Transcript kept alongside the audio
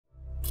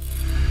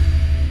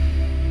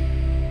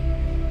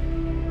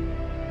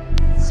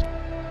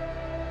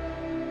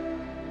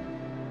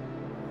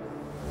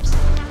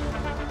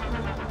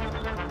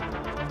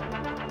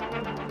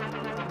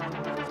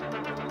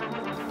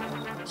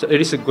So it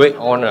is a great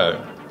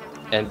honor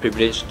and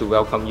privilege to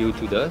welcome you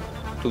to the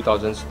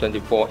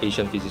 2024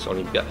 Asian Physics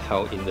Olympiad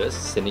held in the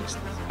scenic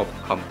of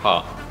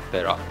Kampar,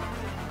 Perak.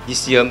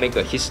 This year marks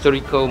a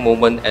historical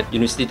moment at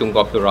University Tunku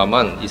Abdul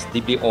Rahman. It's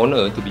deeply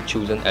honored to be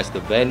chosen as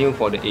the venue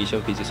for the Asian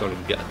Physics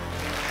Olympiad.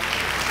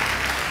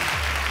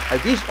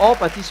 I wish all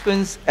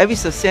participants every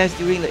success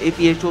during the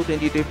APhO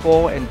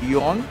 2024 and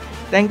beyond.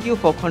 Thank you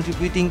for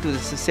contributing to the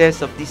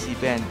success of this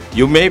event.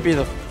 You may be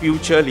the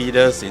future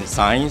leaders in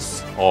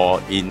science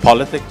or in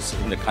politics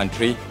in the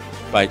country,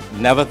 but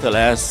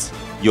nevertheless,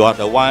 you are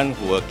the one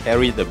who will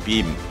carry the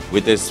beam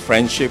with this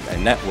friendship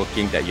and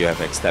networking that you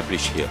have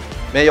established here.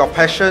 May your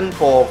passion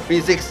for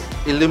physics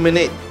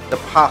illuminate the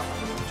path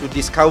to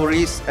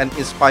discoveries and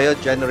inspire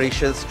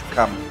generations to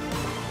come.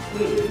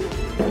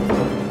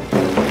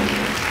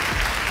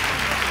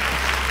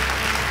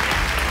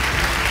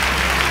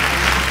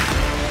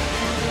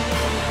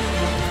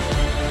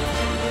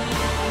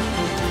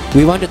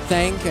 We want to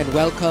thank and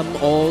welcome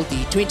all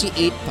the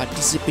 28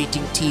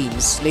 participating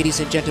teams. Ladies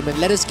and gentlemen,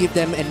 let us give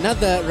them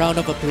another round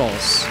of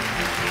applause.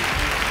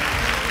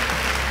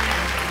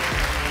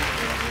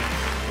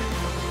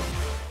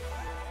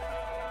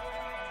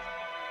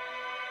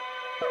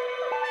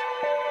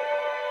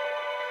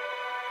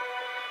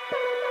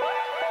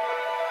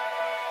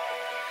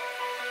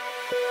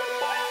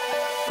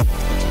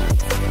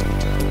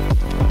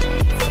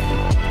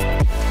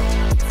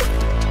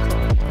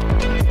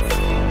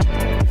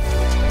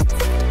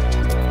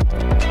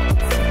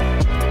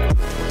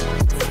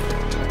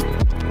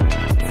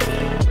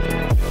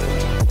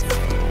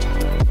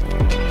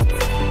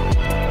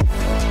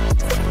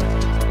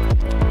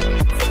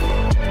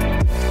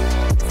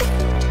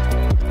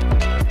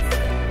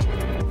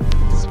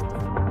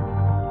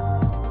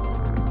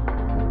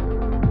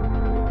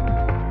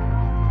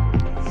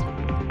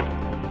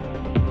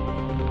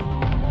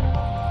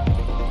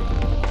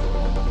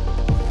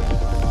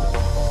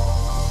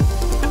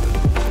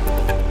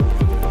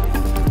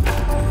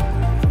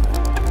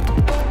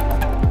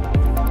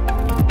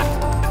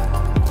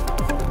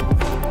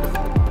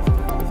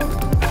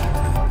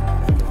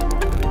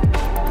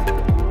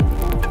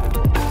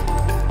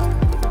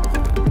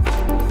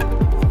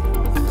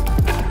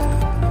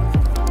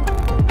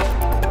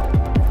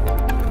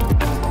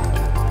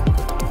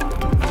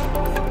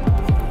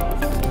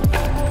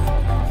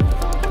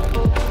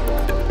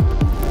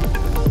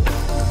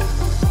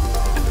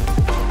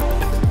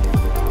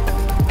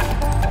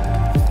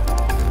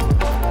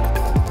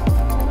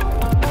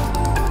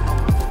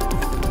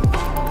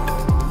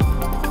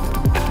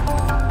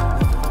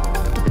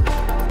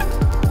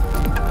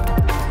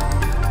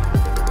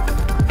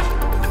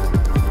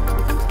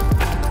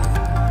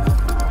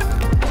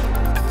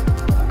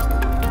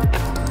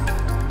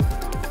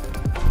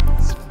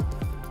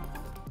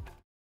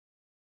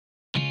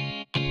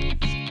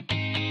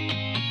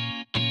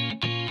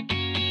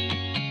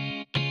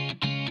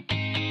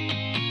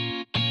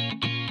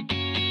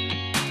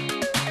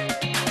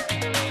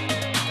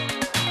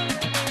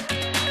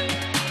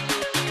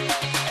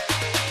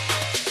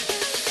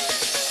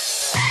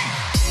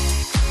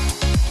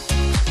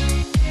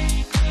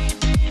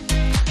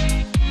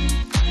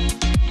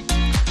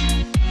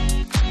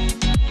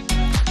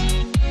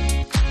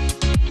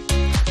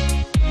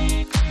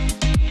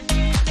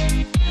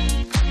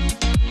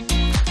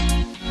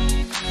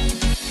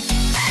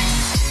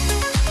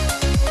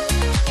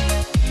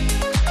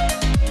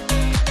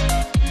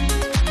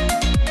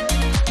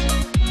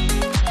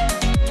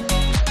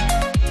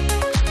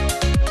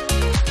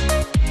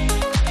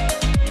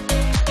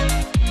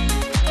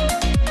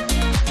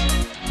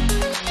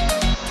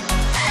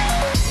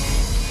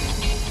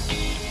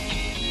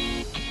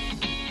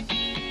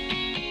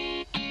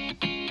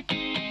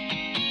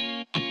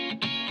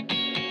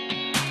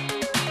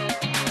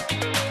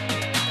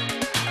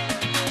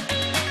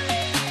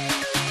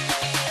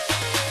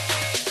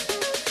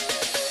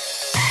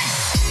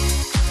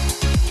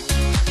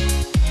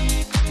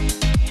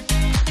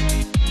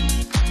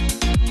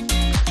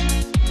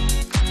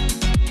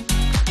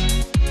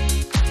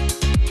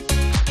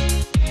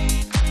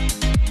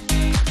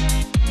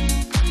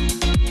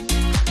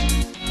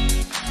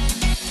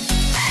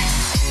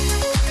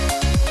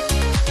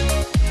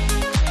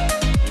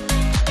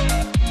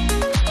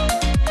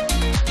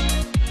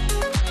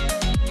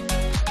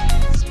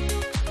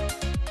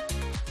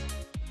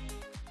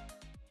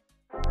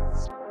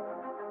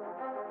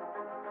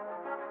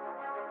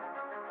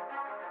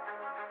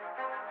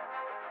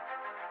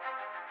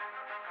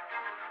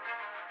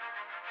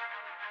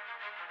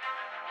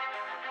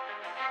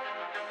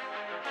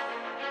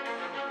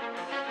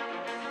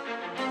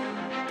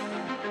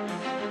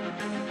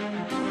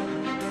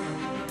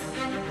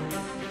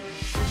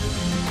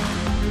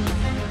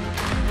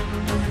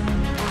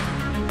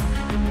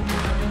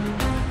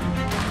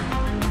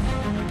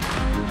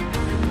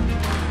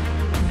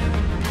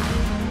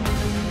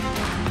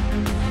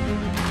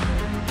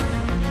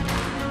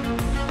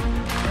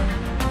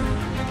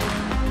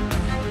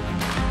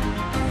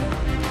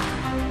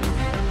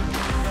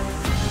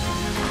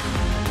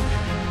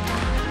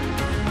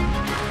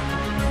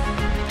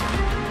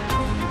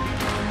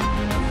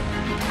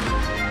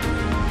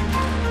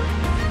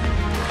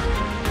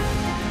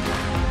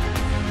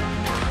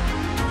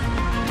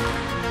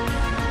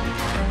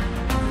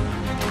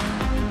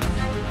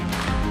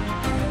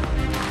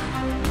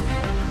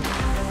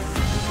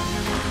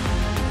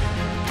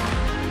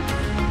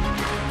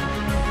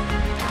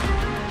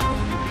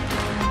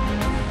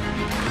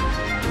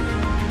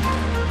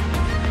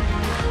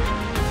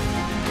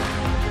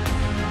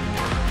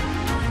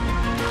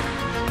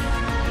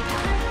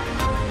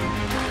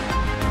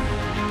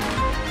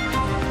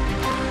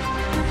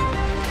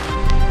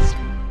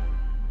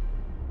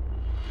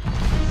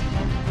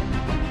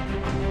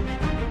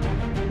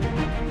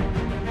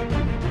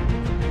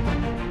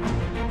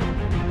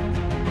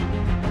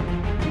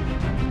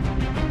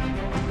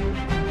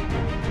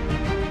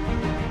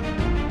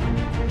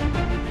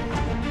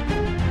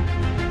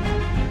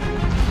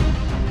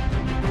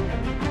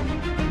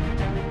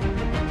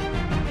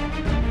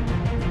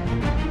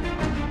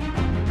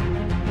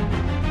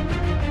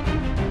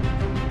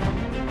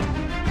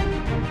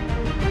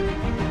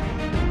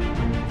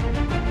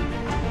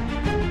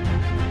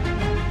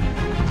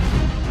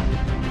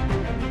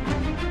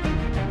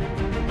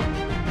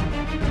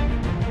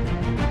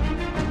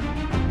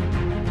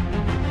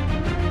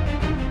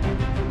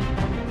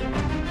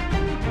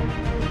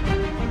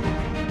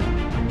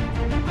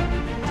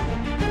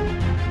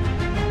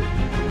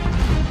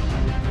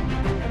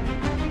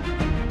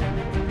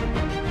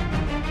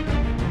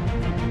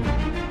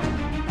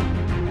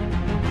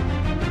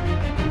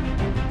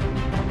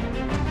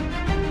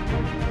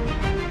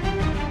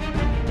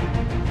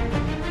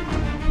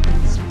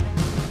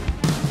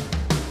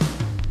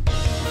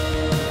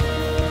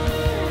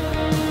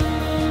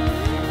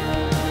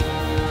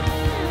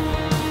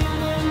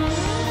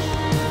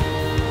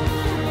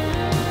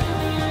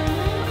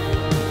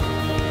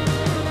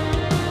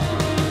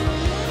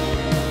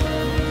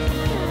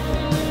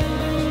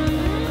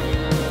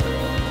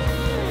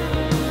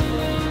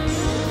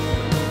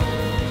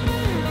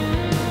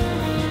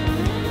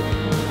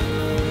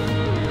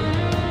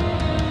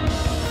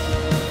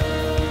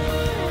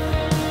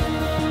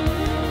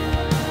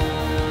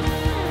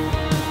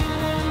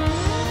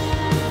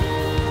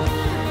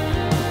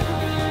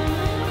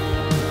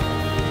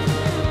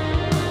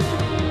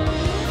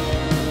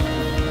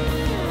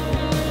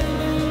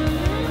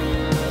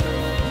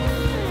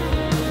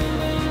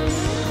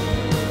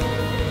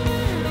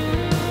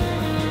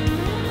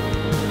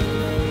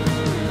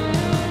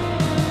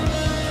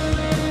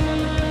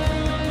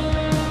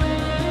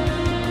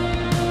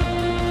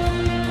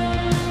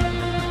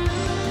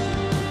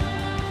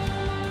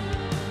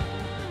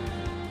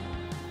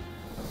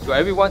 To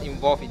everyone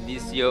involved in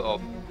this year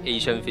of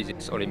Asian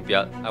Physics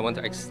Olympiad, I want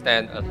to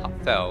extend a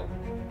heartfelt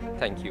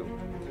thank you.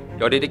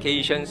 Your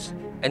dedications,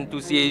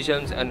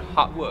 enthusiasm, and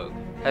hard work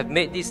have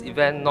made this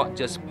event not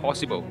just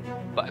possible,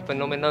 but a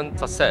phenomenal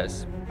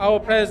success. Our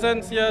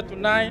presence here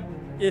tonight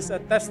is a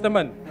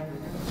testament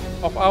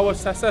of our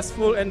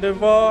successful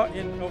endeavor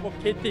in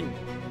advocating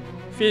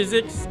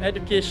physics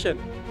education,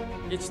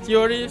 its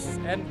theories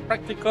and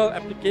practical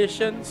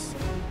applications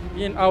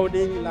in our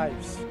daily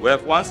lives. We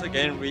have once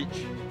again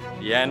reached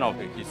the end of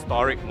a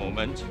historic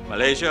moment.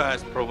 Malaysia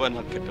has proven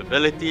her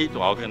capability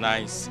to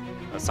organize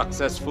a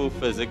successful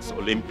Physics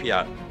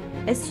Olympiad.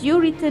 As you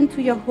return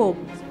to your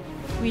homes,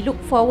 we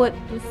look forward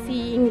to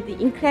seeing the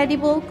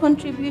incredible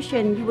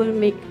contribution you will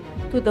make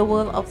to the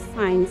world of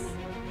science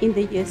in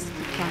the years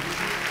to come.